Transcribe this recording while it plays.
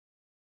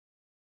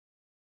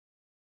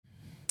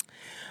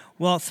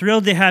Well,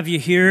 thrilled to have you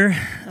here.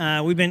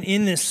 We've been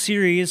in this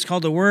series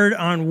called The Word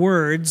on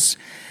Words,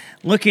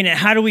 looking at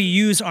how do we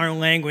use our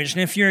language.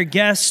 And if you're a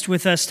guest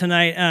with us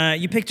tonight,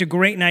 you picked a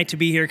great night to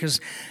be here because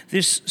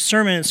this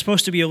sermon is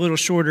supposed to be a little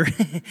shorter.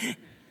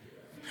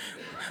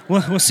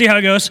 We'll see how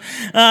it goes.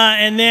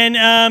 And then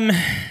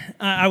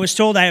I was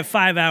told I have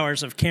 5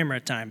 hours of camera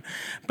time,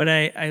 but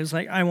I was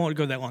like, I won't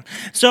go that long.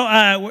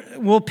 So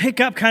we'll pick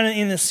up kind of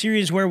in the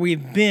series where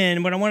we've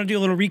been, but I want to do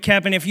a little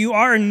recap. And if you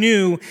are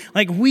new,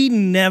 we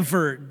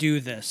never do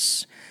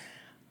this,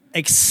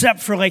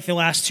 except for the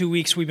last 2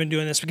 weeks we've been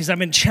doing this because I've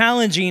been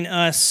challenging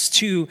us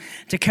to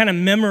kind of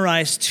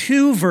memorize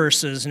 2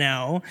 verses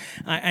now.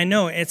 I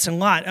know it's a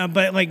lot,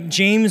 but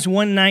James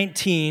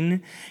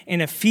 1:19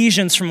 and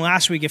Ephesians from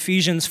last week,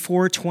 Ephesians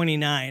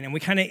 4:29. And we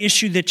kind of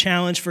issued the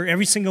challenge for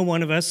every single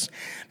one of us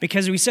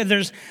because we said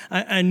there's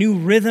a new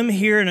rhythm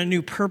here and a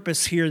new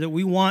purpose here that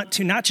we want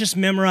to not just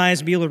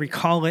memorize, be able to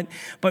recall it,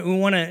 but we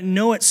want to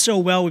know it so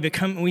well we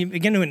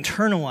begin to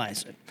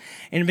internalize it.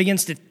 And it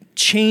begins to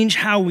change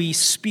how we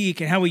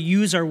speak and how we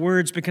use our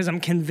words because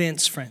I'm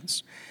convinced,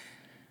 friends,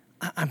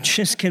 I'm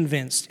just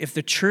convinced if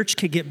the church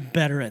could get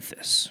better at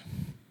this,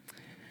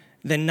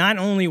 then not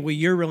only will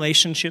your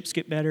relationships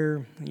get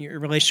better, your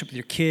relationship with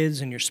your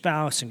kids and your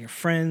spouse and your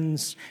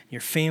friends,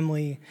 your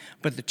family,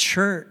 but the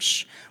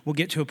church will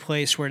get to a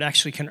place where it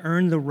actually can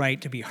earn the right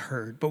to be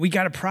heard. But we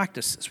got to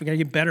practice this. We got to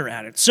get better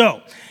at it.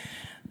 So,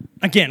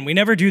 again, we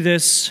never do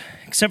this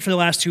except for the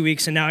last 2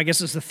 weeks, and now I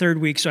guess it's the 3rd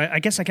week, so I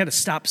guess I got to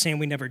stop saying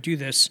we never do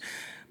this.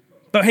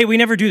 But hey, we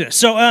never do this.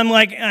 So,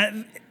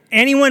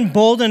 anyone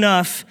bold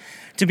enough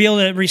to be able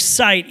to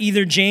recite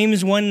either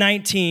James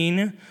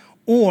 1:19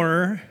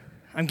 or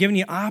I'm giving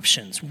you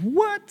options.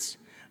 What?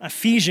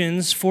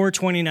 Ephesians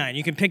 4:29.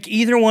 You can pick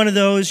either one of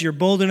those. You're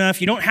bold enough.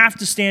 You don't have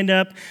to stand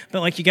up,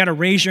 but you got to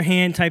raise your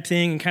hand type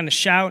thing and kind of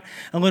shout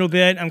a little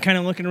bit. I'm kind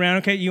of looking around.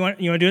 Okay, you want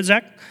to do it,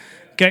 Zach?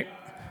 Okay.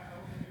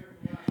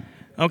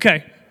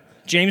 Okay.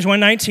 James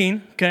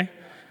 1:19. Okay.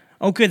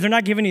 Oh, good. They're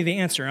not giving you the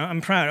answer. I'm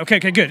proud. Okay,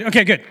 good.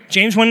 Okay, good.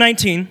 James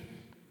 1:19.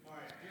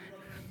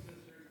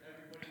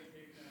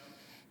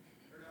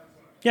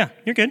 Yeah,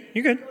 you're good.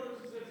 You're good.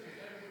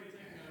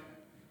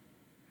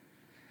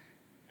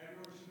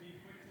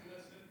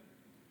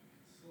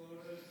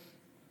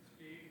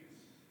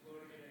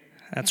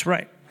 That's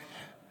right.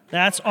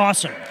 That's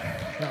awesome.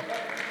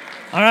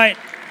 All right.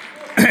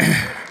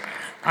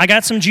 I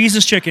got some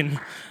Jesus chicken,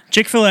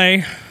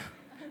 Chick-fil-A,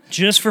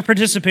 just for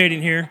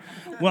participating here.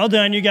 Well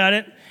done, you got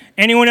it.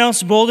 Anyone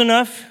else bold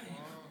enough?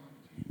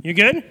 You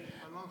good?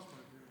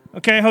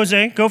 Okay,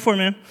 Jose, go for it,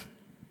 man.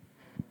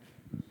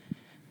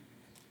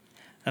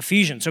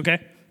 Ephesians, okay.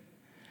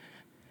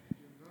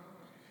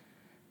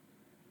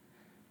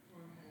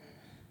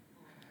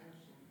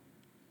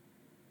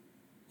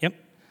 Yep.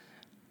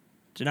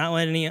 Do not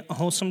let any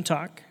wholesome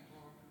talk.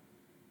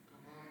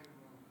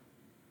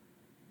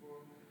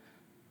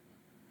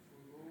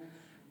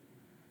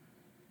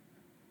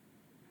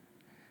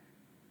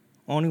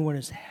 Only what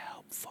is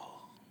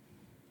helpful.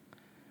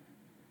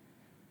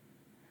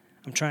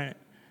 I'm trying it.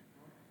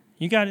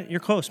 You got it. You're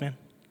close, man.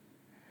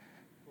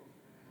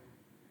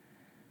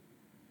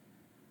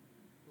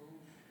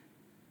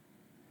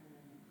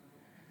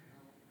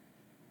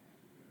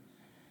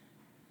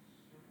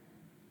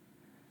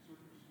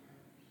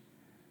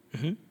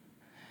 Mm-hmm.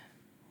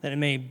 That it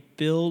may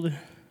build.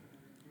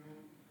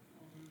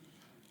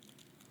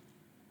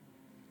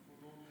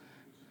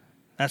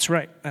 That's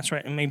right.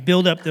 It may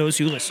build up those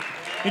who listen.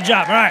 Good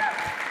job. All right.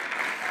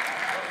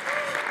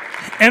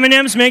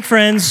 M&Ms make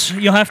friends.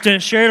 You'll have to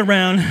share it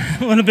around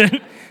a little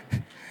bit.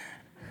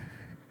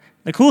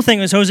 The cool thing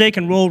is Jose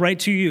can roll right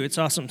to you. It's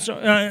awesome.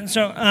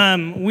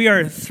 So we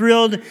are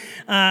thrilled.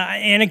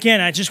 And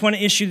again, I just want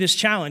to issue this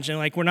challenge. And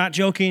we're not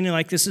joking.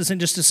 This isn't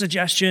just a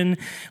suggestion.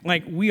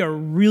 We are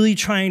really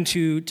trying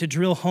to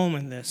drill home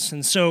in this.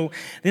 And so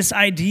this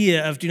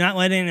idea of do not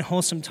let any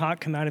wholesome talk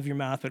come out of your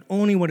mouth, but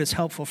only what is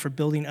helpful for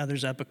building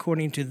others up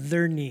according to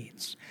their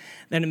needs,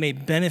 that it may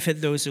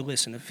benefit those who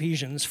listen.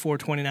 Ephesians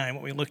 4:29,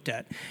 what we looked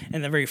at.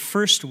 And the very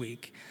first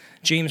week,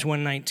 James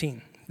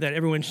 1:19. That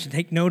everyone should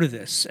take note of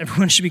this.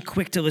 Everyone should be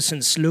quick to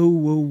listen,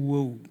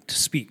 slow to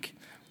speak,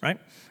 right?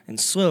 And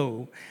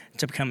slow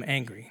to become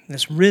angry.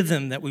 This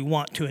rhythm that we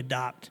want to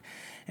adopt.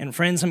 And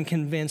friends, I'm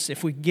convinced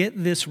if we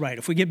get this right,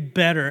 if we get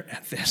better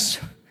at this,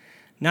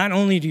 not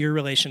only do your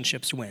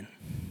relationships win,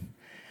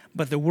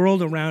 but the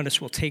world around us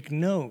will take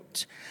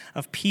note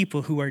of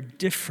people who are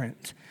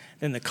different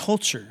than the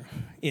culture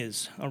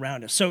is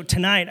around us. So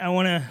tonight, I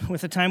want to,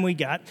 with the time we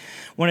got,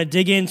 want to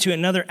dig into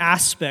another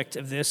aspect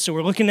of this. So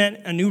we're looking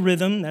at a new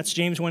rhythm. That's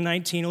James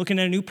 1:19. Looking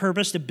at a new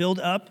purpose to build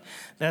up.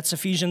 That's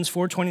Ephesians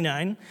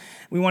 4:29.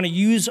 We want to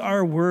use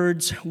our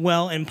words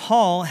well. And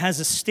Paul has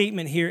a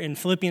statement here in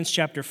Philippians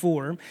chapter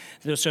 4.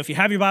 So if you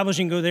have your Bibles,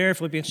 you can go there,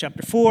 Philippians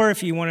chapter 4.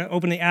 If you want to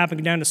open the app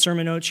and go down to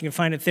sermon notes, you can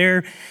find it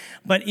there.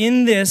 But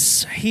in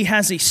this, he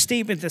has a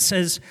statement that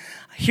says,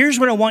 here's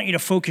what I want you to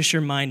focus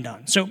your mind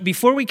on. So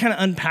before we kind of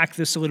unpack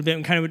this a little bit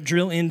and kind of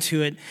drill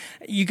into it,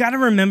 you got to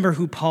remember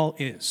who Paul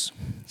is.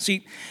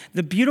 See,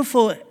 the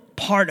beautiful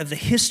part of the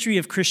history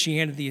of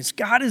Christianity is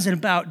God is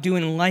about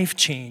doing life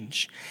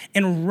change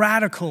and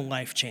radical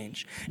life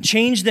change,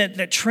 change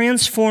that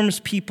transforms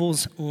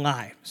people's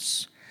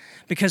lives.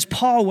 Because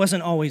Paul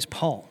wasn't always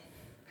Paul.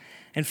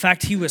 In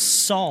fact, he was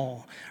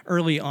Saul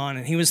early on,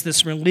 and he was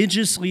this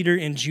religious leader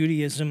in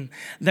Judaism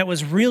that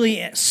was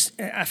really a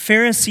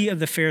Pharisee of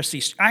the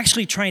Pharisees,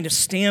 actually trying to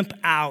stamp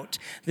out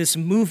this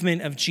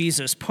movement of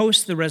Jesus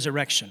post the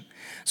resurrection.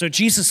 So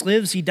Jesus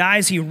lives, he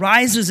dies, he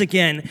rises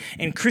again,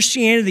 and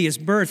Christianity is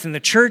birthed, and the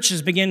church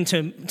has begun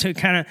to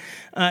kind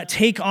of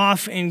take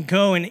off and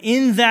go. And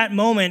in that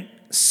moment,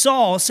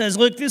 Saul says,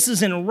 look, this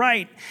isn't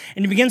right.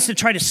 And he begins to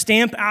try to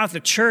stamp out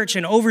the church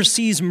and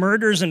oversees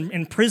murders and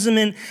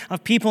imprisonment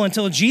of people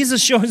until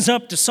Jesus shows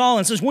up to Saul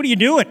and says, what are you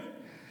doing?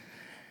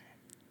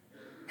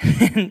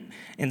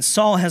 And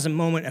Saul has a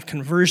moment of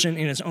conversion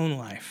in his own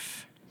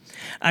life.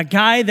 A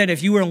guy that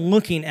if you were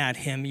looking at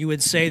him, you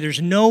would say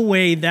there's no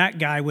way that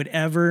guy would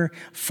ever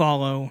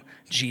follow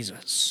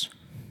Jesus.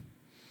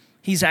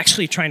 He's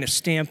actually trying to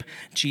stamp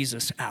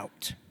Jesus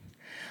out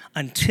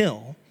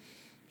until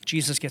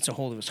Jesus gets a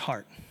hold of his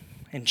heart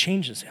and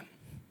changes him.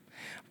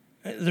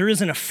 There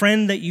isn't a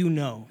friend that you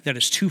know that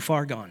is too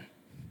far gone.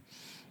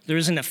 There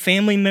isn't a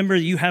family member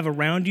you have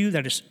around you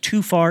that is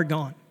too far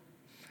gone.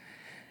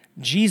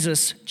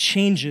 Jesus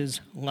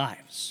changes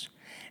lives.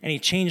 And he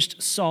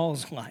changed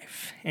Saul's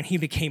life. And he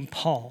became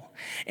Paul.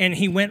 And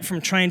he went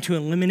from trying to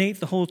eliminate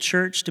the whole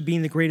church to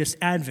being the greatest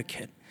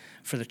advocate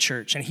for the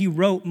church. And he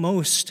wrote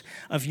most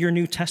of your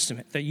New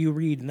Testament that you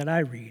read and that I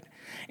read.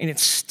 And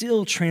it's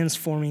still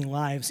transforming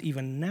lives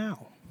even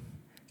now,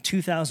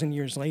 2,000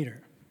 years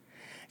later.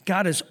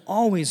 God is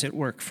always at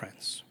work,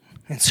 friends.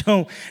 And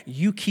so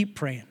you keep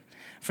praying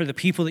for the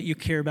people that you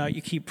care about.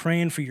 You keep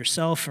praying for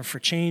yourself or for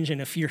change. And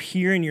if you're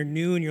here and you're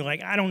new and you're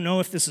like, I don't know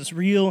if this is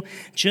real,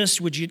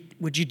 would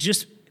you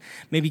just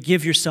maybe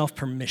give yourself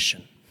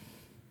permission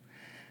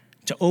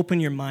to open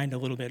your mind a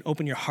little bit,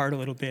 open your heart a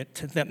little bit,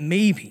 that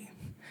maybe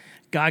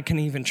God can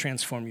even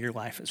transform your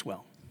life as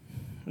well.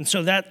 And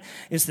so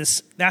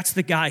that's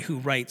the guy who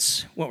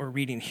writes what we're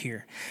reading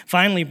here.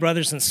 Finally,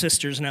 brothers and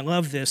sisters, and I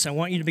love this, I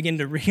want you to begin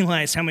to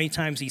realize how many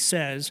times he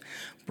says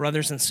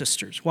brothers and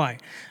sisters. Why?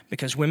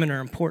 Because women are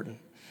important,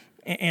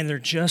 and they're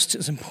just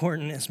as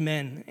important as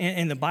men.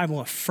 And the Bible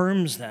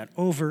affirms that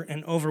over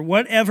and over.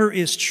 Whatever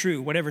is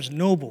true, whatever's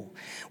noble,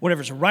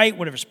 whatever's right,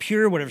 whatever's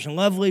pure, whatever's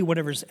lovely,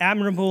 whatever's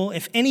admirable,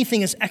 if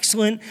anything is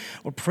excellent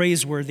or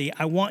praiseworthy,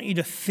 I want you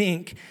to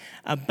think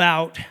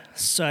about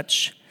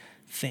such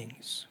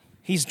things.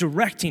 He's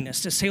directing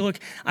us to say, look,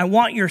 I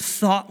want your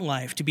thought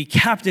life to be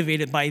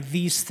captivated by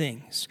these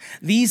things.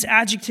 These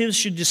adjectives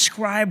should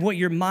describe what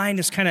your mind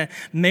is kind of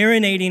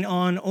marinating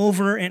on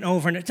over and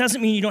over. And it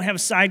doesn't mean you don't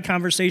have side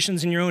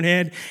conversations in your own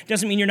head. It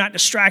doesn't mean you're not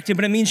distracted,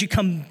 but it means you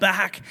come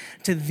back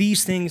to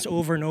these things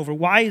over and over.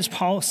 Why is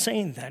Paul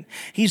saying that?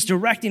 He's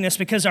directing us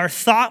because our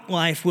thought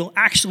life will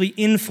actually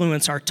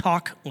influence our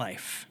talk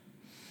life.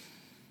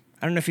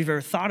 I don't know if you've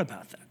ever thought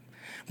about that.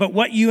 But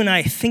what you and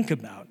I think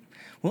about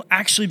will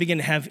actually begin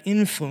to have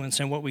influence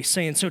on what we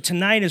say. And so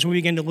tonight, as we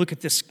begin to look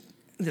at this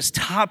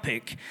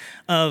topic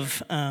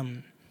of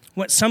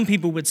what some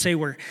people would say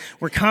where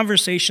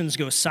conversations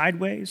go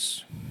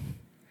sideways,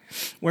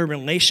 where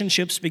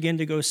relationships begin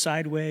to go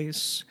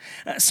sideways,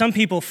 some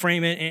people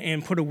frame it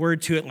and put a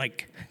word to it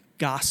like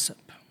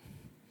gossip.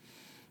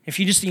 If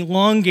you just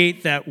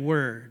elongate that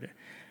word,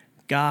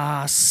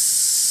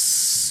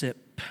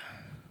 gossip,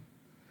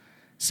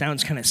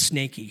 sounds kind of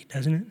snaky,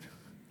 doesn't it?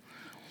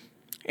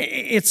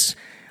 It's,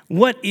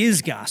 what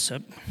is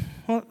gossip?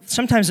 Well,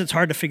 sometimes it's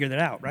hard to figure that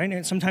out, right?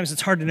 And sometimes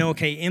it's hard to know,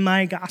 okay, am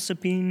I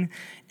gossiping?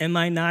 Am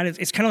I not?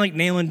 It's kind of like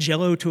nailing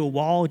Jell-O to a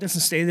wall. It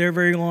doesn't stay there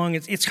very long.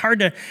 It's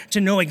hard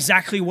to know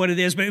exactly what it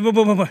is.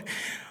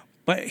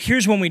 But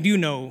here's when we do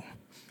know,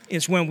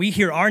 is when we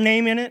hear our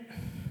name in it,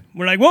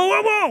 we're like, whoa,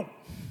 whoa, whoa,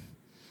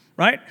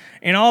 right?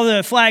 And all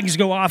the flags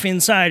go off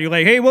inside. You're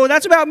like, hey, whoa,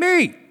 that's about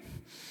me.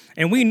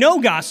 And we know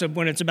gossip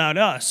when it's about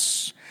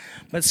us.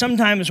 But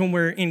sometimes when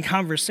we're in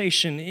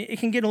conversation, it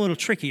can get a little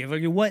tricky.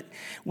 Like,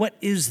 what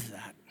is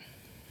that?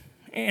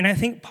 And I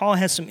think Paul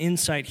has some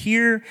insight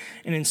here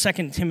and in 2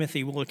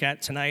 Timothy we'll look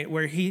at tonight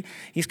where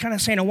he's kind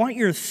of saying, I want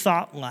your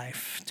thought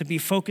life to be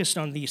focused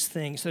on these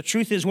things. The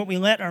truth is what we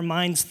let our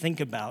minds think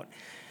about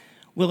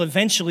will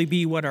eventually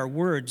be what our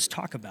words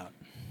talk about.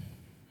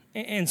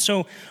 And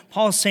so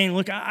Paul's saying,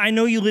 look, I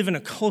know you live in a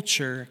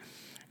culture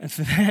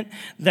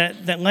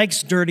that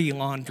likes dirty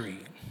laundry.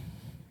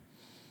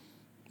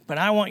 But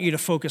I want you to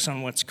focus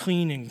on what's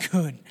clean and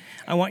good.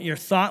 I want your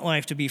thought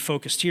life to be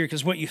focused here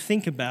because what you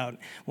think about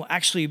will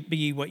actually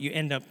be what you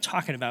end up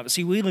talking about. But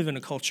see, we live in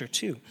a culture,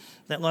 too,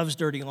 that loves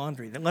dirty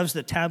laundry, that loves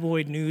the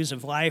tabloid news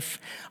of life.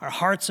 Our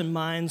hearts and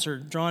minds are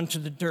drawn to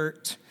the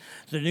dirt,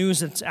 the news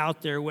that's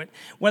out there,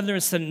 whether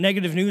it's the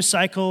negative news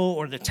cycle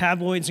or the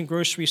tabloids and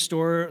grocery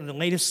store or the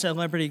latest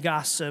celebrity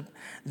gossip.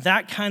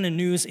 That kind of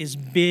news is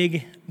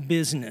big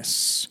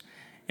business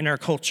in our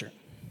culture.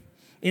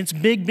 It's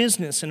big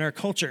business in our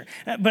culture.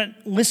 But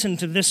listen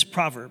to this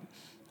proverb.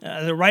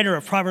 The writer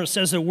of Proverbs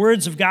says the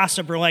words of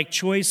gossip are like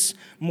choice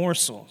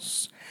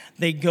morsels.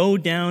 They go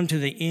down to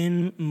the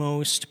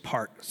inmost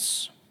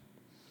parts.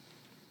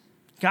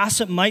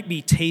 Gossip might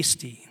be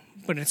tasty,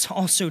 but it's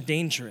also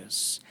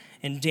dangerous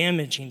and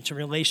damaging to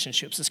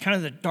relationships. It's kind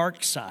of the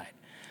dark side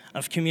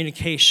of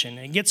communication.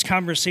 It gets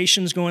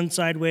conversations going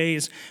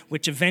sideways,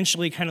 which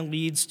eventually kind of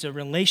leads to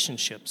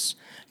relationships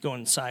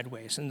going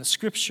sideways. And the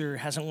scripture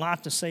has a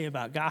lot to say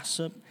about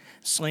gossip,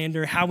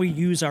 slander, how we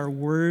use our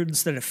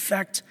words that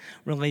affect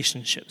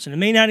relationships. And it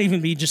may not even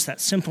be just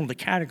that simple to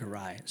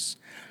categorize,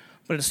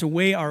 but it's the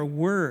way our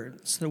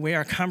words, the way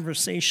our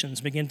conversations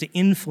begin to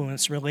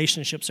influence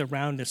relationships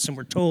around us. And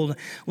we're told,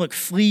 look,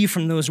 flee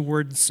from those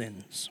word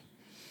sins.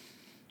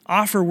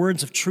 Offer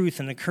words of truth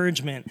and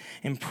encouragement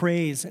and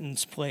praise in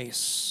its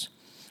place.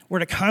 We're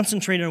to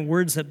concentrate on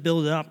words that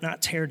build up,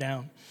 not tear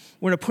down.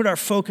 We're to put our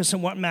focus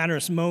on what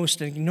matters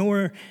most and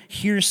ignore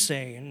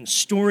hearsay and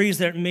stories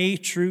that may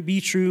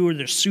be true, or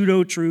there's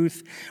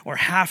pseudo-truth or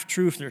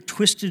half-truth, there's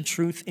twisted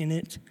truth in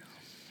it.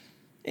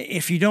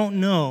 If you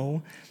don't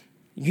know,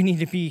 you need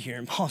to be here.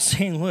 And Paul's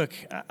saying, look,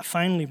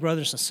 finally,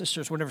 brothers and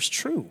sisters, whatever's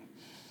true,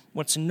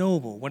 what's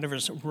noble,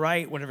 whatever's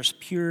right, whatever's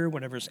pure,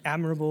 whatever's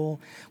admirable,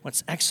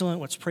 what's excellent,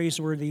 what's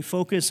praiseworthy,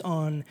 focus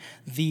on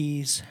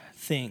these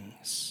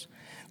things.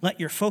 Let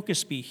your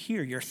focus be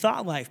here, your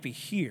thought life be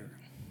here,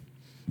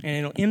 and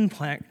it'll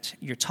impact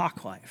your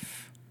talk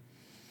life.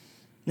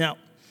 Now,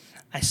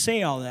 I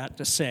say all that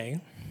to say,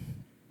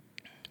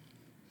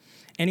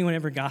 anyone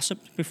ever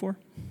gossiped before?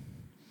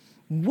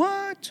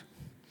 What?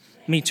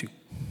 Me too.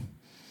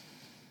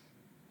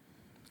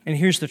 And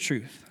here's the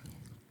truth.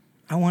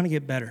 I want to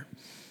get better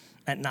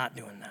at not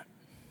doing that.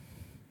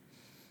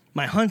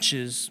 My hunch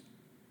is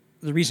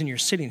the reason you're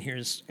sitting here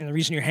is, and the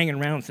reason you're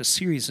hanging around with this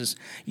series is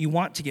you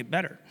want to get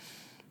better.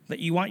 That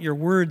you want your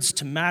words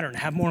to matter, to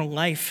have more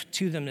life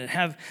to them, to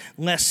have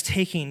less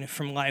taking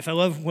from life. I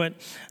love what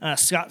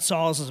Scott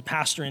Sauls, as a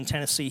pastor in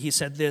Tennessee, he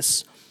said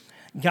this: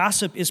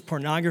 gossip is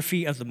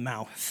pornography of the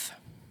mouth.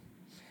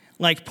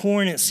 Like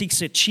porn, it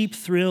seeks a cheap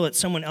thrill at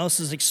someone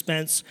else's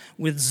expense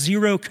with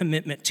zero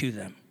commitment to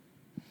them.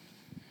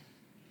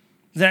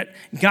 That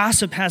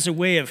gossip has a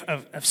way of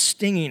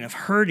stinging, of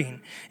hurting,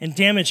 and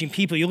damaging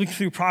people. You look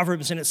through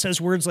Proverbs and it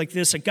says words like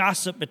this: a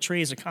gossip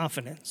betrays a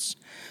confidence.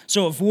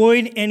 So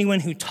avoid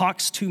anyone who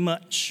talks too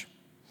much.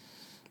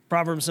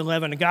 Proverbs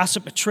 11, a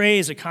gossip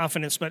betrays a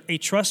confidence, but a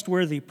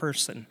trustworthy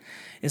person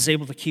is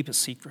able to keep a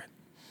secret.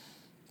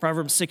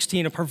 Proverbs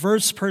 16, a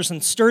perverse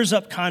person stirs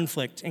up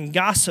conflict, and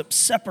gossip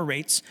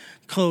separates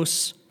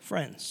close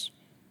friends.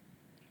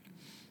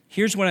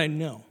 Here's what I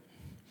know.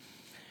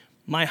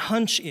 My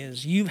hunch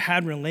is you've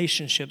had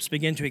relationships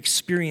begin to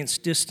experience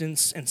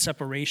distance and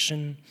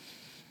separation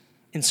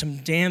and some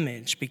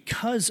damage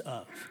because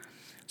of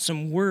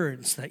some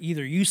words that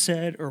either you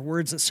said or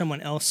words that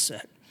someone else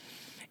said.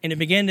 And it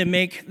began to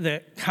make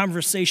the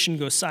conversation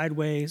go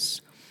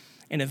sideways,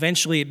 and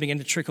eventually it began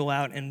to trickle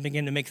out and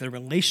begin to make the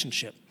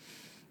relationship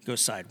go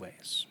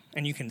sideways.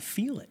 And you can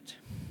feel it,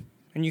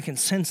 and you can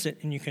sense it,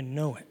 and you can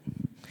know it.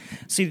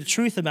 See, the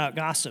truth about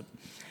gossip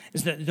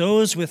is that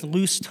those with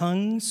loose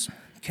tongues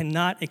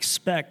cannot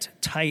expect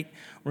tight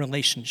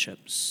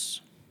relationships.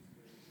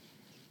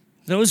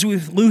 Those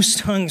with loose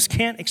tongues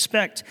can't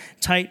expect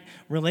tight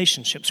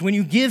relationships. When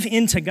you give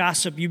in to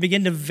gossip, you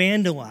begin to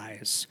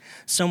vandalize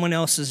someone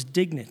else's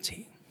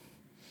dignity.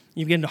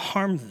 You begin to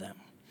harm them.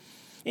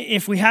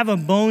 If we have a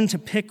bone to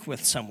pick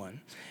with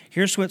someone,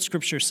 here's what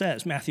Scripture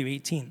says, Matthew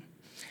 18.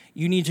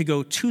 You need to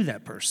go to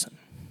that person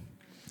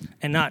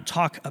and not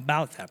talk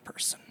about that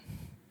person.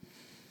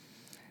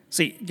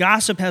 See,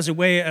 gossip has a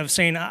way of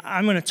saying,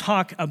 I'm going to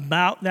talk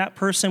about that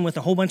person with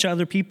a whole bunch of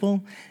other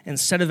people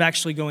instead of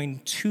actually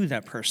going to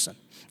that person.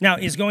 Now,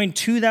 is going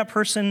to that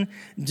person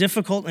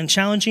difficult and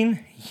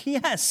challenging?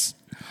 Yes.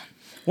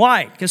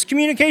 Why? Because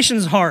communication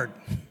is hard,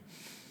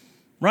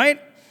 right?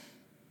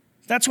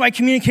 That's why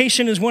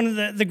communication is one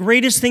of the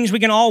greatest things we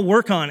can all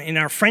work on in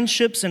our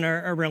friendships and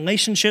our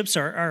relationships,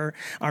 our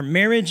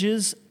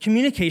marriages.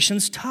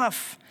 Communication's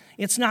tough.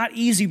 It's not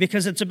easy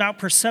because it's about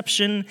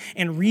perception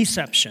and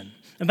reception,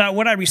 about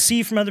what I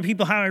receive from other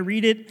people, how I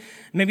read it.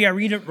 Maybe I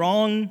read it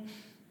wrong.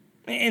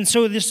 And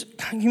so this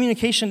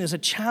communication is a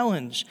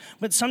challenge,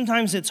 but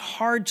sometimes it's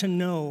hard to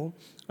know,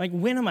 like,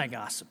 when am I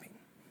gossiping?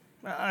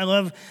 I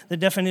love the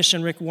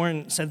definition Rick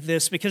Warren said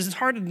this because it's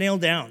hard to nail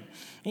down.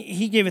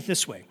 He gave it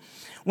this way.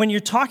 When you're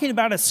talking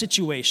about a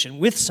situation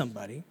with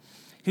somebody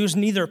who's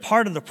neither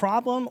part of the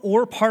problem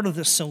or part of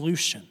the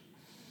solution,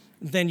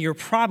 then you're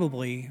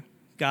probably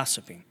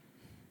gossiping.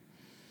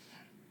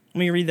 Let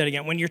me read that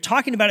again. When you're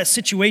talking about a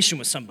situation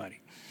with somebody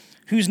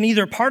who's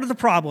neither part of the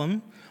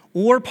problem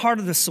or part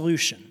of the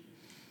solution,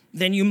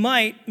 then you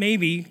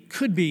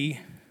could be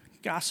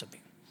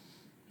gossiping.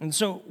 And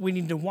so we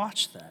need to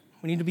watch that.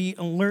 We need to be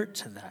alert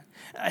to that.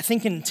 I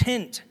think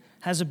intent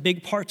has a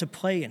big part to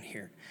play in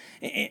here.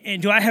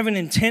 And do I have an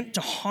intent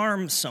to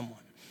harm someone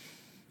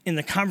in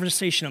the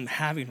conversation I'm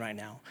having right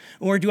now?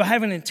 Or do I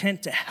have an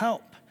intent to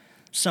help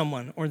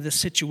someone or this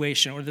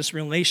situation or this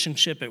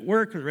relationship at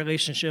work or the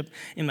relationship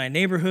in my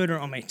neighborhood or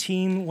on my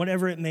team,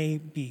 whatever it may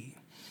be.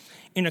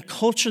 In a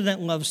culture that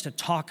loves to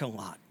talk a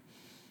lot.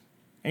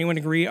 Anyone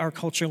agree our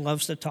culture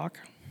loves to talk?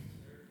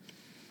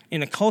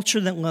 In a culture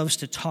that loves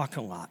to talk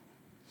a lot,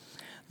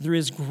 there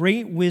is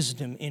great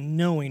wisdom in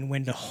knowing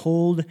when to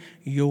hold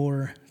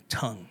your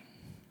tongue.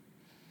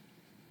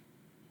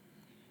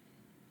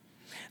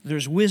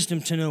 There's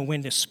wisdom to know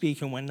when to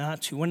speak and when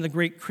not to. One of the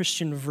great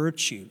Christian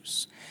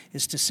virtues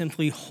is to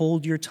simply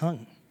hold your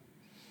tongue.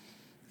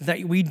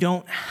 That we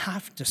don't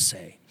have to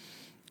say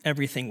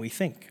everything we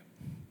think.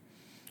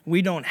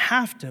 We don't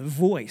have to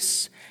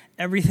voice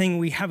everything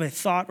we have a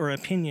thought or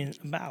opinion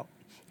about.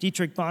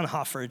 Dietrich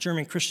Bonhoeffer, a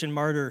German Christian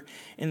martyr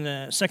in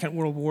the Second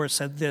World War,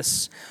 said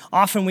this: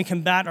 "Often we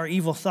combat our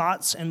evil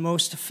thoughts, and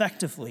most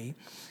effectively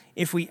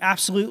if we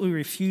absolutely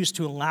refuse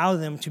to allow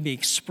them to be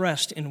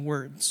expressed in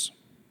words.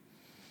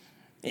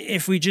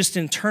 If we just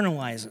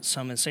internalize it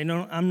some and say,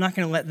 no, I'm not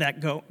going to let that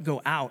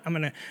go out. I'm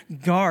going to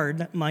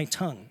guard my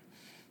tongue."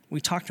 We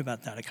talked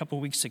about that a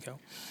couple weeks ago.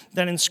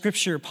 That in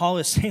Scripture, Paul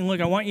is saying,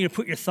 look, I want you to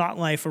put your thought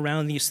life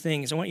around these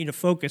things. I want you to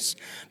focus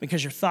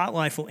because your thought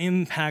life will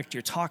impact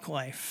your talk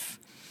life.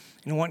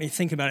 And I want you to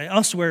think about it.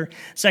 Elsewhere,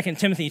 2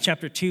 Timothy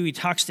chapter 2, he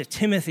talks to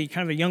Timothy,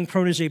 kind of a young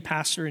protege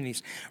pastor, and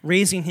he's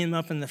raising him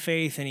up in the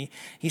faith. And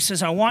he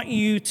says, I want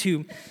you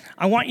to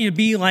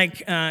be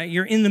like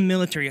you're in the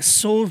military, a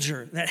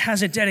soldier that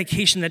has a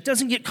dedication, that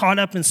doesn't get caught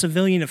up in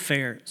civilian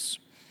affairs.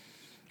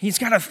 He's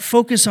got to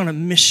focus on a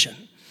mission.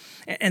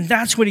 And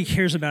that's what he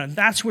cares about. And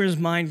that's where his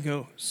mind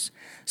goes.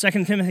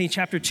 2 Timothy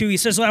chapter 2, he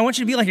says, I want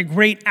you to be like a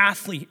great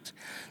athlete,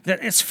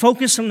 that it's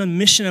focused on the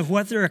mission of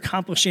what they're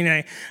accomplishing.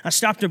 I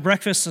stopped at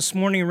breakfast this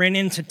morning, ran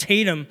into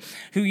Tatum,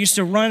 who used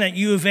to run at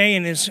U of A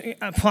and is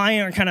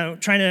applying or kind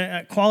of trying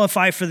to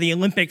qualify for the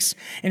Olympics,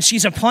 and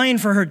she's applying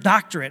for her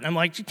doctorate. I'm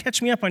like,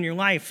 catch me up on your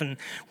life and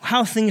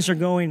how things are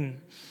going.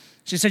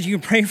 She said, you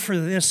can pray for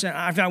this.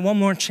 I've got one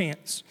more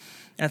chance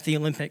at the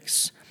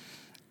Olympics.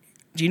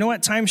 Do you know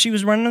what time she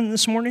was running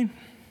this morning?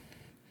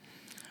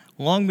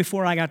 Long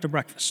before I got to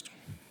breakfast.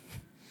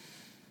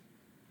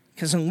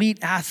 Because elite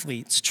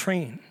athletes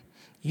train.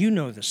 You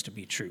know this to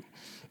be true.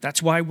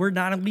 That's why we're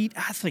not elite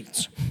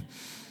athletes.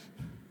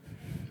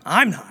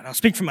 I'm not. I'll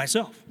speak for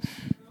myself.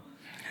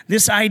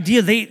 This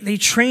idea, they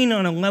train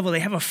on a level. They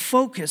have a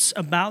focus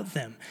about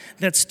them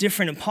that's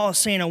different. And Paul is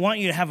saying, I want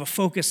you to have a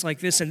focus like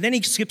this. And then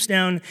he skips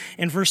down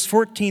in verse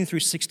 14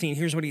 through 16.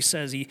 Here's what he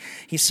says.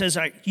 He says,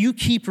 you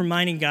keep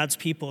reminding God's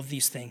people of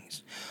these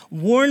things.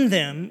 Warn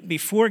them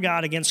before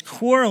God against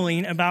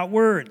quarreling about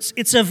words.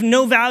 It's of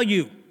no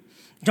value.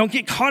 Don't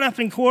get caught up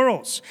in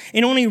quarrels.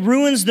 It only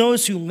ruins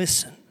those who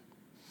listen.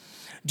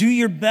 Do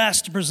your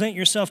best to present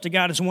yourself to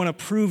God as one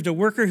approved, a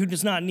worker who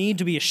does not need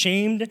to be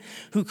ashamed,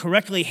 who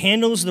correctly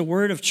handles the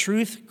word of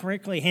truth,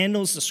 correctly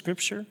handles the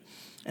scripture.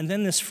 And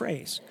then this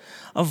phrase,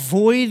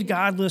 avoid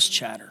godless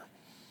chatter,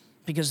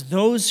 because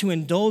those who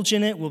indulge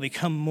in it will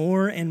become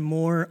more and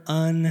more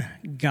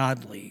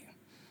ungodly.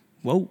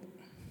 Whoa.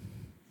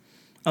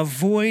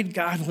 Avoid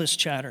godless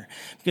chatter,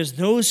 because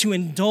those who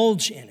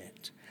indulge in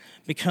it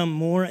become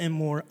more and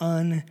more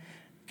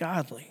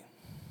ungodly.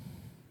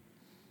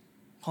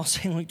 Paul's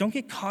saying, look, don't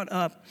get caught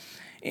up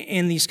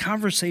in these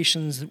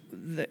conversations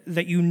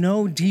that you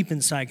know deep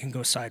inside can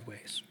go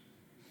sideways.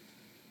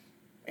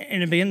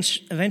 And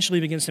it eventually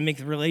begins to make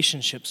the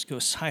relationships go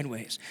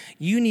sideways.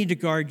 You need to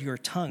guard your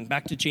tongue.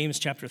 Back to James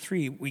chapter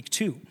 3, week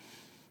 2.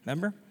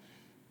 Remember?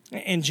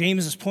 And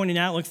James is pointing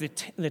out, look,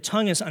 the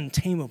tongue is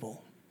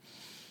untamable.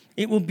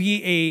 It will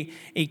be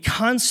a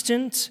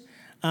constant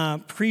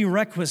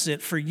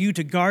prerequisite for you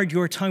to guard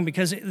your tongue,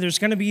 because there's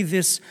going to be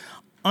this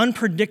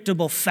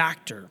unpredictable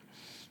factor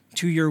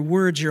to your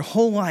words your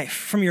whole life,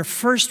 from your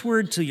first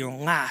word to your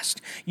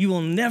last. You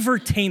will never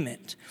tame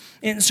it.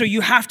 And so you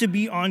have to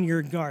be on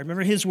your guard.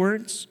 Remember his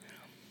words?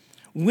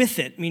 With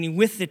it, meaning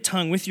with the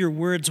tongue, with your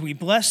words, we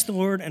bless the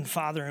Lord and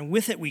Father, and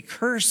with it we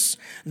curse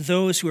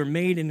those who are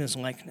made in his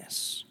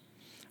likeness.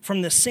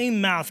 From the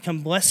same mouth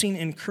come blessing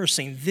and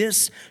cursing.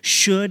 This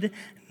should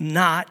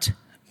not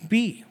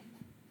be.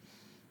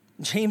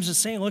 James is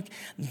saying, look,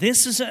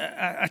 this is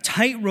a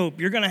tightrope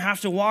you're going to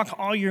have to walk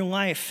all your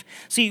life.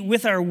 See,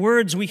 with our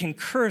words, we can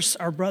curse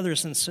our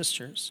brothers and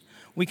sisters.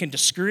 We can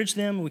discourage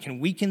them. We can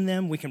weaken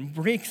them. We can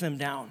break them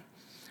down.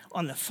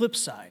 On the flip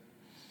side,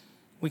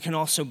 we can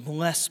also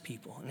bless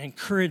people and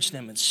encourage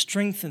them and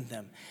strengthen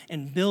them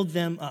and build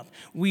them up.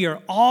 We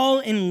are all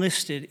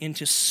enlisted in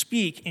to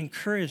speak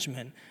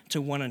encouragement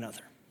to one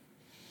another.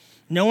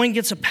 No one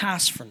gets a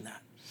pass from that.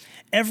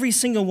 Every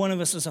single one of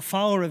us as a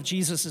follower of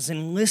Jesus is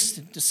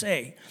enlisted to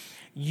say,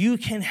 you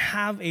can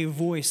have a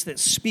voice that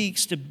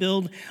speaks to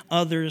build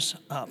others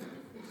up.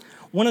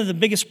 One of the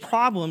biggest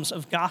problems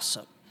of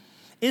gossip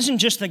isn't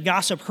just that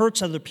gossip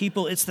hurts other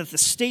people, it's that the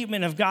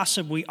statement of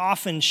gossip we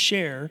often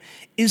share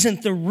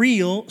isn't the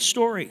real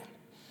story.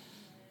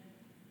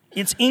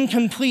 It's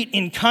incomplete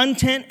in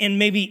content and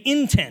maybe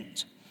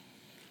intent.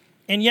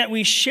 And yet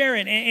we share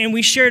it, and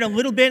we share it a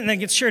little bit, and then it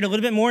gets shared a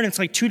little bit more, and it's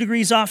like 2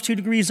 degrees off, 2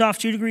 degrees off,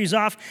 2 degrees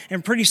off,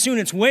 and pretty soon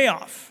it's way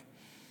off,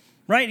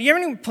 right? You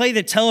ever play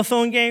the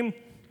telephone game?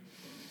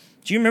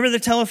 Do you remember the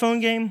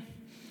telephone game?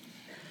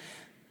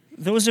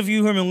 Those of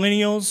you who are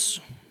millennials,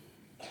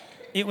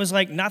 it was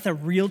like not the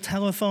real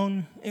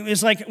telephone. It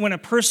was like when a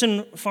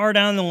person far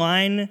down the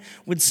line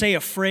would say a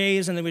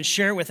phrase and they would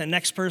share it with the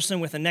next person,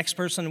 with the next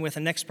person, with the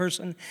next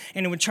person,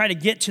 and it would try to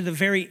get to the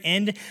very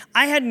end.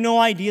 I had no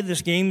idea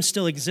this game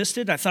still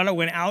existed. I thought it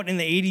went out in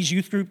the 80s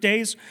youth group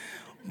days.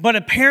 But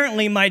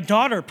apparently my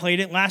daughter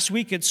played it last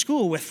week at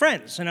school with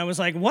friends. And I was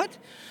like, what?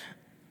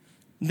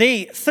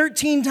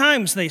 13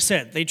 times, they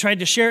said, they tried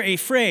to share a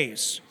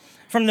phrase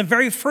from the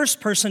very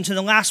first person to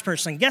the last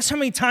person. Guess how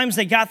many times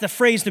they got the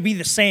phrase to be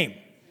the same?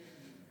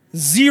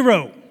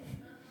 0.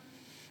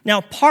 Now,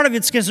 part of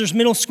it's because there's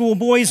middle school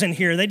boys in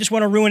here. They just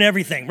want to ruin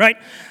everything, right?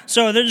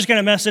 So they're just going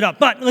to mess it up.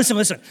 But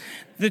listen.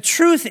 The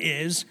truth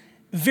is,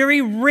 very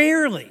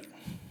rarely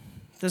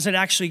does it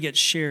actually get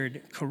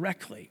shared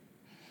correctly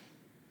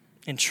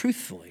and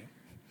truthfully.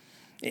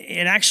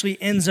 It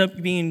actually ends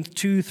up being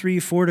 2, 3,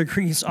 4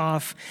 degrees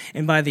off,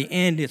 and by the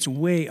end, it's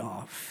way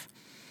off.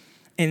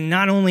 And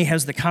not only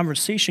has the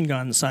conversation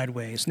gone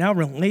sideways, now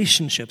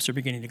relationships are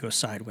beginning to go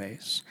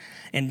sideways,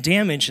 and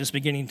damage is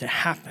beginning to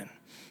happen.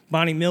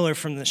 Bonnie Miller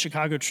from the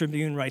Chicago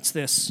Tribune writes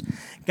this: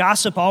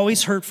 "Gossip,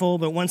 always hurtful,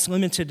 but once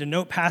limited to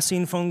note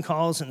passing, phone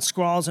calls, and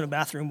scrawls on a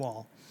bathroom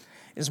wall,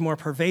 is more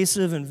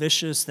pervasive and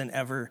vicious than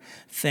ever,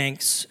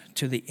 thanks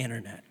to the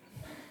internet."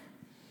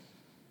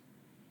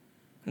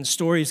 And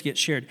stories get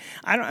shared.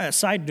 A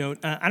side note,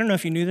 I don't know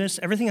if you knew this,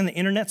 everything on the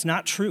internet's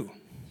not true.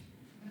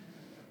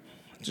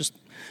 Just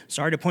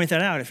sorry to point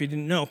that out if you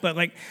didn't know.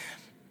 But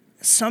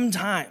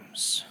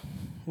sometimes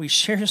we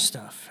share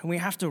stuff, and we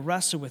have to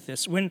wrestle with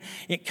this. When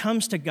it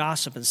comes to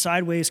gossip and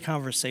sideways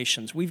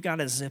conversations, we've got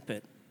to zip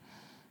it.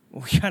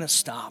 We got to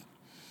stop.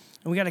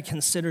 And we got to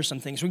consider some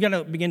things. We got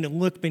to begin to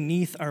look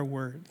beneath our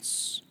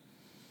words.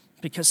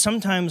 Because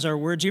sometimes our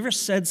words, you ever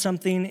said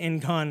something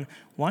and gone,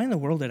 why in the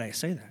world did I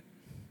say that?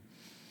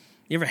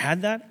 You ever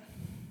had that?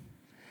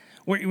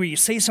 Where you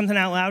say something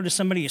out loud to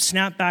somebody, you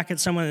snap back at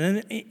someone, and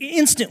then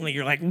instantly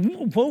you're like,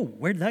 whoa,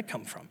 where did that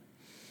come from?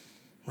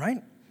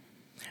 Right?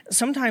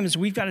 Sometimes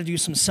we've got to do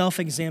some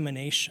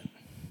self-examination.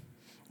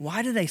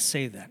 Why did I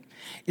say that?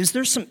 Is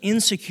there some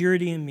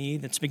insecurity in me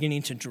that's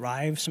beginning to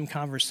drive some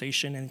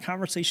conversation, and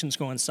conversation's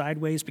going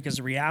sideways because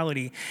the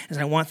reality is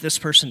I want this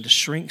person to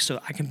shrink so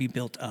I can be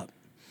built up,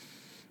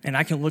 and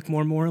I can look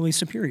more morally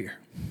superior,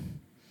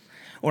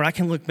 or I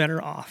can look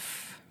better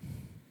off.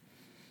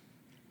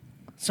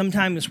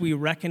 Sometimes we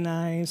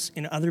recognize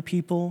in other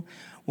people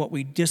what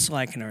we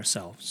dislike in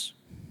ourselves.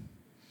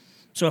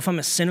 So if I'm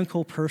a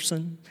cynical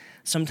person,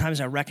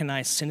 sometimes I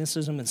recognize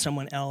cynicism in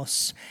someone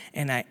else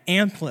and I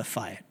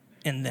amplify it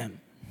in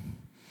them.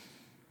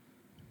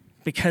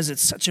 Because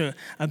it's such a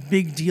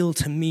big deal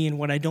to me and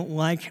what I don't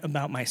like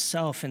about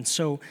myself. And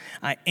so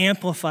I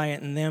amplify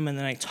it in them and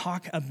then I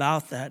talk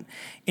about that.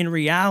 In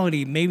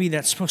reality, maybe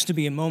that's supposed to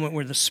be a moment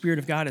where the Spirit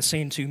of God is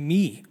saying to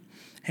me,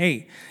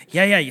 hey,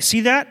 yeah, you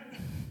see that?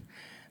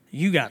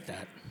 You got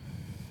that.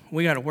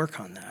 We got to work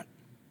on that.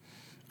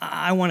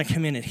 I want to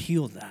come in and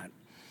heal that.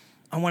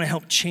 I want to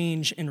help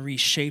change and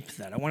reshape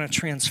that. I want to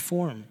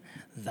transform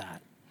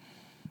that.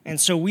 And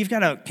so we've got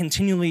to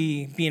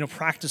continually be in a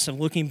practice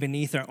of looking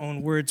beneath our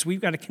own words. We've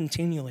got to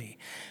continually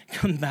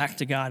come back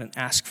to God and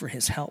ask for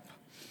his help.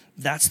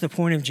 That's the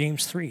point of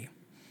James 3.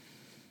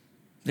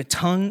 The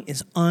tongue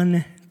is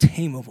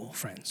untamable,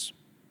 friends.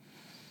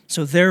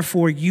 So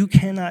therefore, you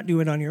cannot do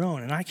it on your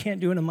own, and I can't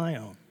do it on my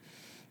own.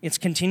 It's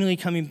continually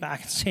coming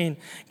back and saying,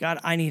 God,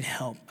 I need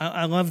help.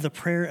 I love the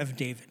prayer of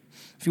David.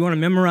 If you want to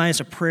memorize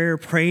a prayer,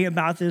 pray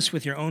about this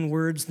with your own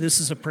words. This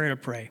is a prayer to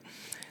pray.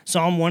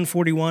 Psalm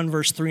 141,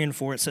 verse 3 and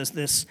 4, it says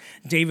this: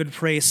 David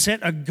prays, set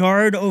a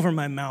guard over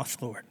my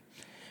mouth, Lord.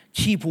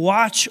 Keep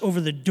watch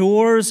over the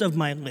doors of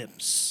my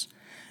lips.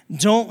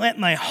 Don't let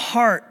my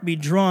heart be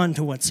drawn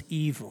to what's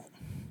evil.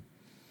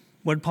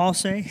 What did Paul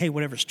say? Hey,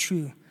 whatever's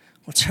true,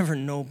 whatever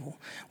noble,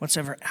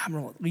 whatever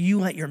admirable, you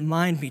let your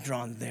mind be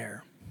drawn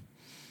there.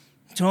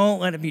 Don't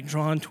let it be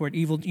drawn toward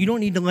evil. You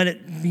don't need to let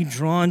it be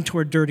drawn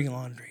toward dirty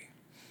laundry.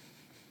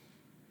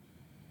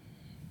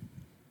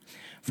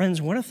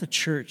 Friends, what if the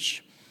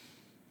church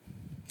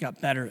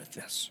got better at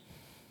this?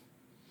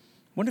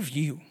 What if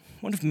you,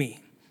 what if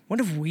me, what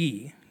if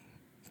we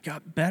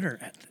got better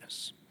at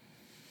this?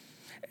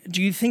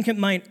 Do you think it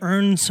might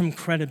earn some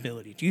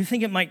credibility? Do you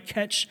think it might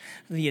catch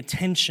the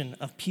attention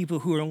of people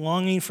who are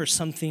longing for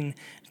something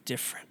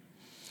different?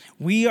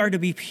 We are to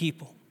be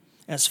people,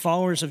 as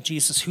followers of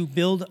Jesus, who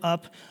build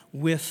up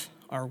with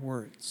our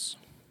words.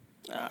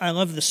 I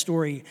love the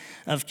story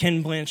of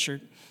Ken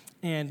Blanchard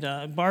and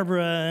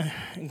Barbara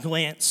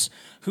Glantz,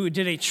 who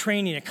did a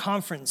training, a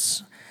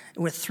conference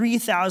with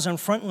 3,000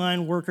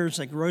 frontline workers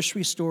at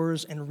grocery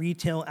stores and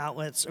retail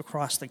outlets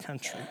across the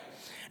country.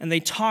 And they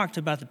talked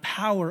about the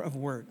power of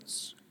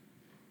words.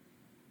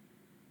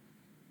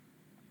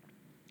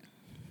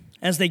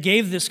 As they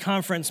gave this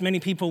conference, many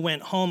people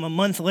went home. A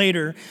month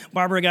later,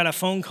 Barbara got a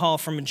phone call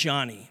from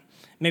Johnny.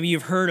 Maybe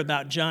you've heard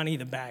about Johnny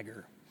the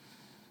bagger.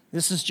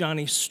 This is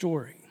Johnny's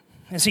story.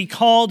 As he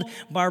called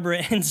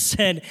Barbara and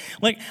said,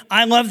 like,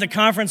 I love the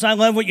conference, I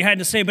love what you had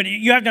to say, but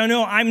you have to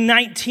know, I'm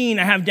 19,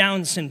 I have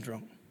Down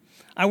syndrome.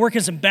 I work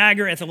as a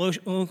bagger at the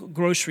local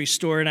grocery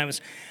store, and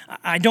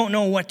I don't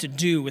know what to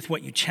do with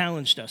what you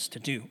challenged us to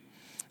do.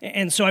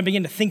 And so I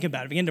began to think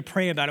about it, began to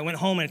pray about it. I went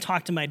home and I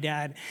talked to my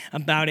dad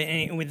about it,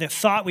 and with the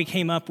thought we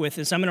came up with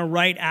is I'm going to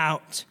write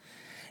out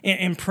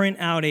and print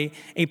out a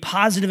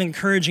positive,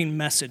 encouraging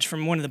message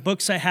from one of the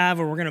books I have,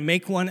 or we're going to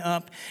make one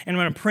up, and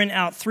I'm going to print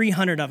out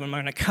 300 of them.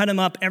 I'm going to cut them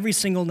up every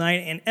single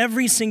night, and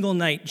every single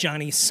night,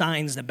 Johnny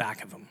signs the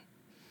back of them.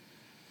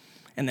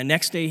 And the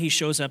next day, he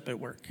shows up at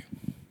work,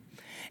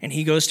 and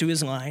he goes to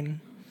his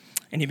line,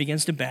 and he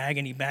begins to bag,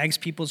 and he bags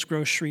people's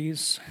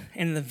groceries,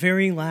 and in the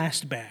very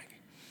last bag,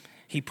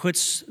 he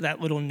puts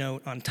that little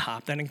note on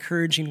top, that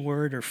encouraging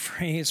word or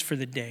phrase for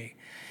the day,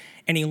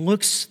 and he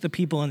looks the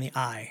people in the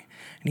eye,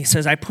 and he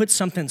says, I put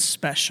something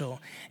special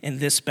in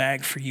this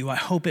bag for you. I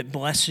hope it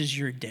blesses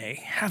your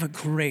day. Have a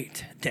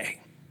great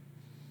day.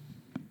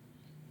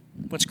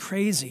 What's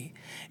crazy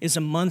is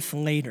a month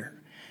later,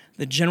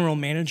 the general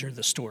manager of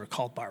the store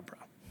called Barbara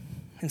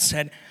and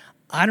said,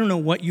 I don't know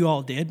what you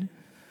all did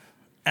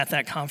at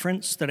that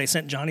conference that I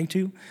sent Johnny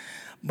to,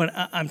 but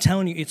I'm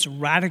telling you, it's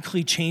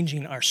radically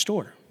changing our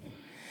store.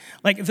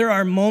 Like, there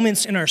are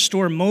moments in our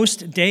store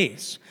most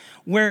days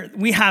where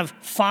we have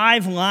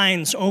 5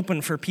 lines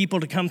open for people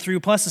to come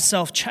through, plus a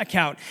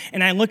self-checkout.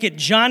 And I look at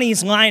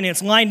Johnny's line, and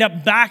it's lined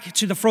up back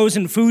to the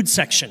frozen food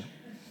section.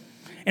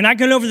 And I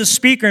go over to the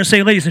speaker and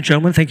say, ladies and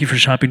gentlemen, thank you for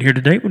shopping here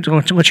today. I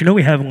want to let you know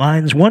we have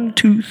lines 1,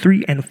 2,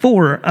 3, and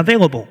 4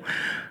 available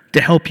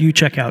to help you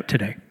check out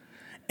today.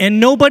 And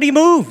nobody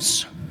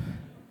moves.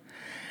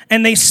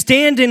 And they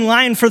stand in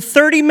line for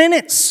 30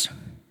 minutes.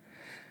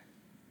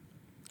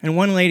 And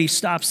one lady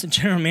stops the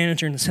general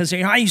manager and says,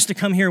 hey, I used to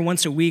come here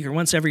once a week or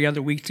once every other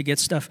week to get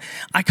stuff.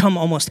 I come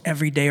almost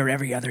every day or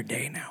every other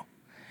day now.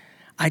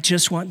 I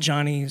just want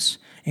Johnny's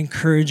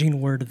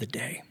encouraging word of the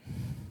day.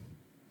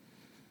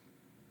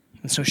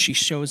 And so she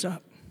shows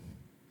up.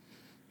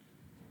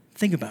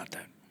 Think about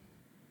that.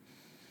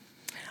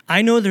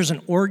 I know there's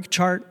an org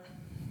chart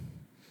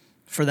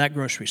for that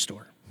grocery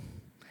store.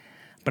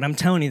 But I'm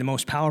telling you, the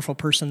most powerful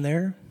person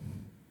there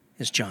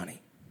is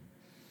Johnny.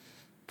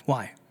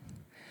 Why?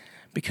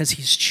 Because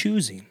he's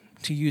choosing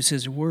to use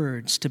his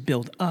words to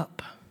build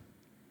up.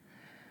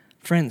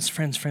 Friends.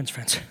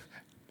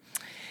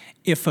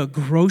 If a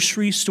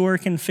grocery store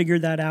can figure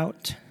that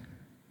out,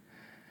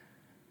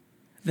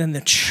 then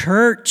the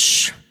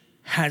church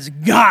has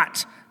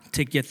got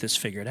to get this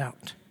figured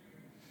out.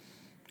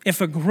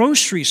 If a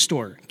grocery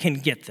store can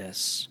get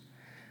this,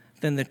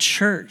 then the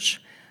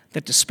church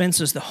that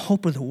dispenses the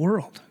hope of the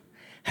world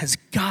has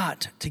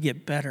got to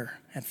get better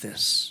at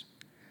this.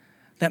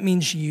 That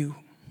means you.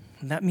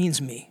 That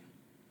means me.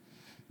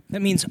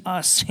 That means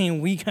us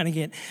saying we got to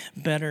get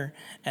better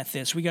at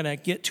this. We got to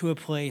get to a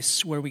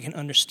place where we can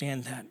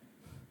understand that.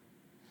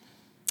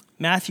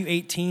 Matthew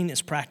 18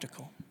 is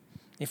practical.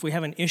 If we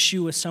have an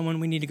issue with someone,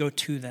 we need to go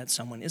to that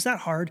someone. Is that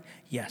hard?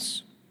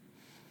 Yes.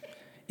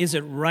 Is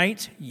it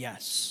right?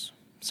 Yes.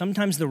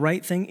 Sometimes the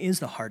right thing is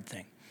the hard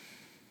thing.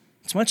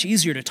 It's much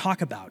easier to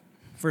talk about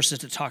versus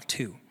to talk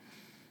to.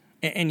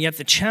 And yet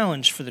the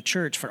challenge for the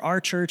church, for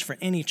our church, for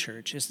any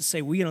church, is to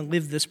say we're going to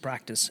live this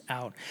practice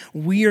out.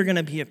 We are going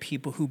to be a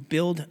people who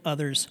build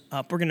others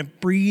up. We're going to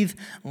breathe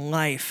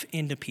life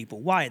into people.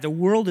 Why? The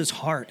world is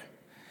hard.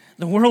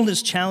 The world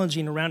is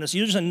challenging around us.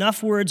 There's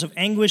enough words of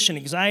anguish and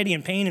anxiety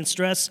and pain and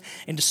stress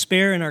and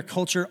despair in our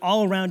culture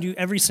all around you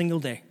every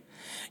single day.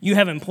 You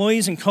have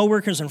employees and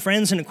coworkers and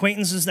friends and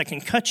acquaintances that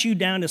can cut you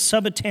down to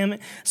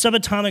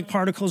subatomic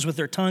particles with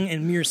their tongue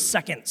in mere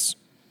seconds.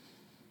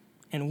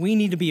 And we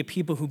need to be a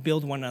people who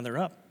build one another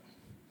up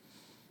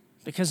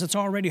because it's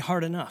already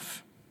hard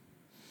enough.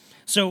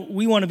 So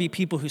we want to be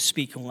people who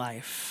speak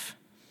life.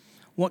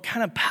 What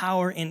kind of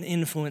power and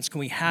influence can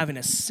we have in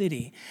a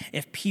city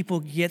if people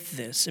get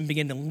this and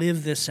begin to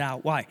live this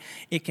out? Why?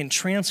 It can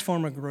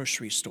transform a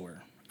grocery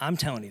store. I'm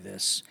telling you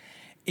this.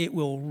 It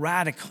will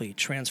radically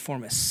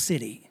transform a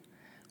city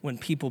when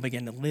people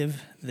begin to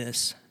live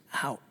this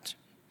out.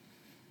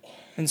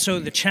 And so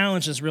the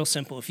challenge is real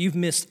simple. If you've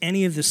missed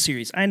any of this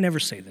series, I never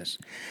say this.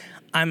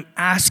 I'm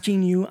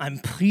asking you, I'm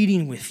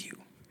pleading with you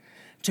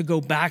to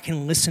go back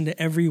and listen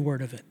to every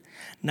word of it.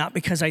 Not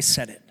because I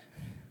said it,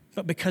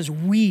 but because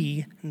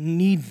we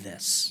need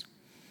this.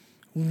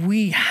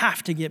 We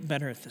have to get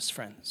better at this,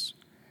 friends.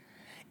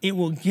 It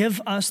will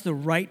give us the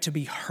right to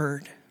be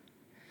heard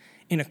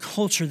in a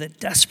culture that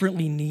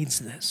desperately needs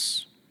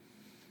this.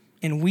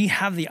 And we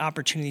have the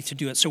opportunity to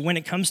do it. So when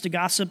it comes to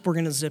gossip, we're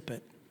going to zip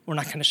it. We're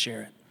not going to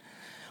share it.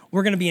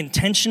 We're going to be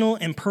intentional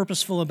and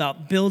purposeful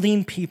about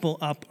building people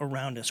up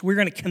around us. We're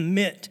going to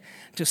commit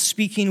to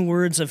speaking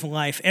words of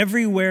life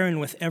everywhere and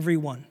with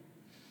everyone.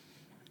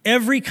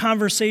 Every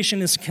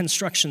conversation is a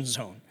construction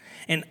zone,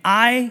 and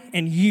I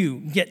and you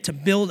get to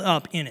build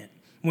up in it.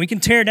 We can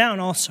tear down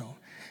also,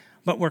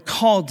 but we're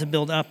called to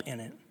build up in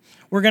it.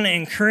 We're going to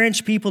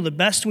encourage people the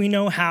best we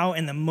know how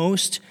and the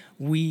most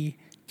we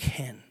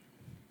can.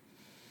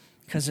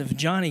 Because if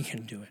Johnny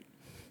can do it,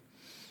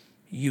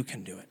 you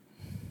can do it.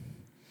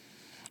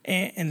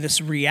 And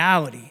this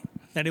reality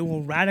that it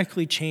will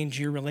radically change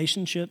your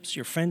relationships,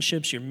 your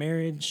friendships, your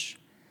marriage,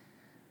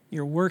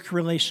 your work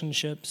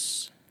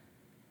relationships.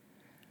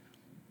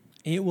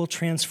 It will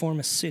transform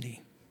a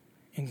city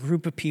and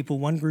group of people,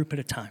 one group at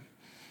a time.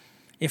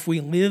 If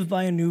we live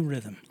by a new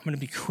rhythm, I'm going to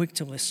be quick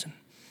to listen,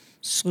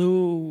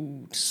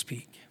 slow to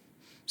speak,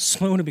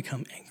 slow to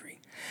become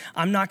angry.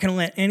 I'm not going to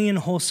let any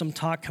unwholesome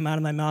talk come out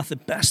of my mouth the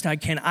best I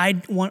can.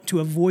 I want to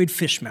avoid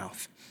fish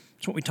mouth.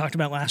 That's what we talked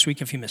about last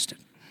week if you missed it.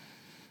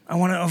 I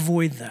want to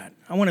avoid that.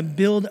 I want to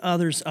build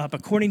others up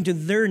according to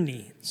their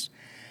needs,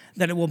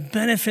 that it will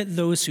benefit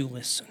those who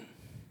listen.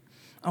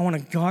 I want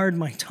to guard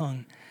my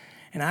tongue,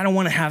 and I don't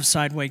want to have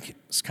sideways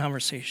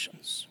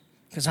conversations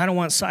because I don't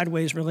want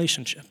sideways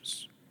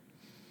relationships.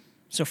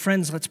 So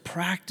friends, let's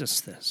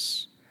practice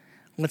this.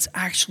 Let's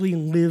actually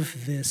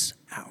live this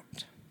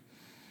out.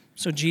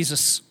 So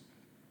Jesus,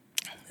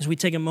 as we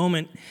take a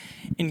moment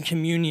in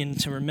communion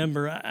to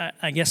remember,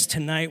 I guess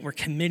tonight we're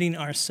committing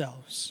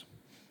ourselves.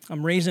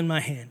 I'm raising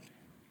my hand.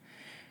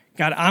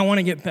 God, I want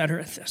to get better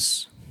at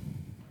this.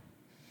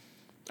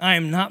 I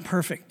am not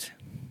perfect.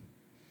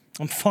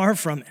 I'm far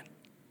from it.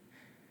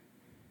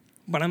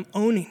 But I'm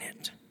owning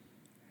it.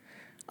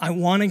 I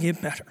want to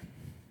get better.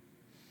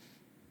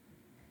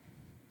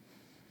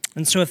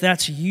 And so if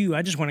that's you,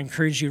 I just want to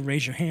encourage you to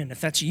raise your hand.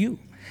 If that's you,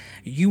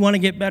 you want to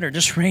get better,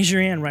 just raise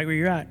your hand right where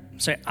you're at.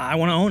 Say, I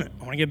want to own it.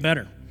 I want to get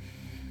better.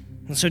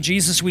 And so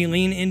Jesus, we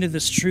lean into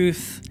this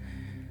truth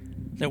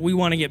that we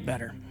want to get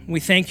better. We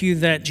thank you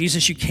that,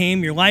 Jesus, you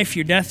came, your life,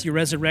 your death, your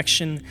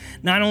resurrection,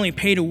 not only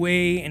paid a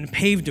way and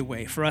paved a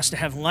way for us to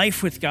have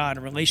life with God,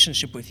 a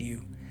relationship with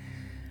you,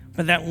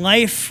 but that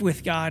life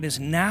with God is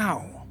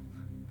now.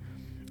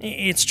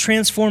 It's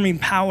transforming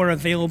power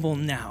available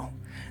now,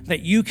 that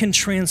you can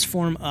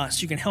transform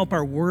us. You can help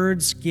our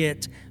words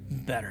get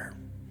better.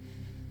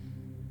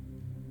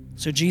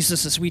 So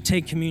Jesus, as we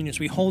take communion, as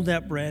we hold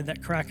that bread,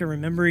 that cracker,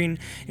 remembering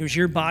it was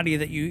your body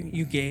that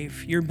you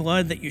gave, your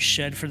blood that you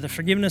shed for the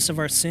forgiveness of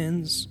our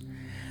sins,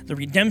 the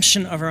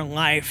redemption of our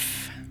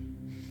life,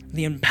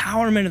 the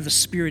empowerment of the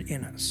Spirit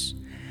in us,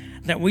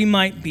 that we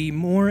might be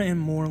more and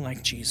more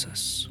like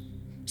Jesus.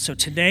 So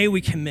today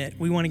we commit,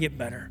 we want to get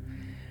better.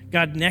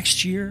 God,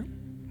 next year,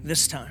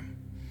 this time,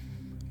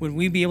 would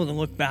we be able to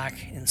look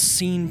back and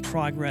see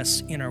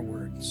progress in our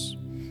words?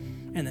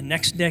 And the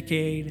next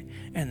decade,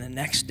 and the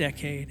next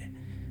decade.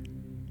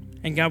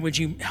 And God, would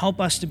you help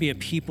us to be a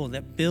people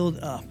that build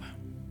up,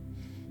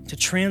 to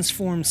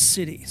transform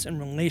cities and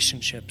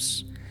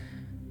relationships,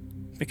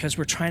 because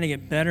we're trying to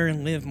get better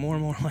and live more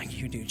and more like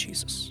you do,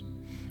 Jesus.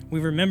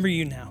 We remember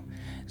you now.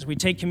 As we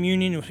take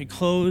communion, as we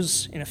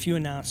close in a few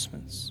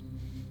announcements,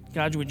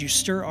 God, would you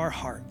stir our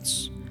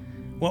hearts,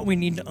 what we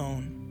need to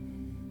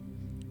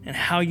own, and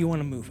how you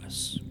want to move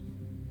us.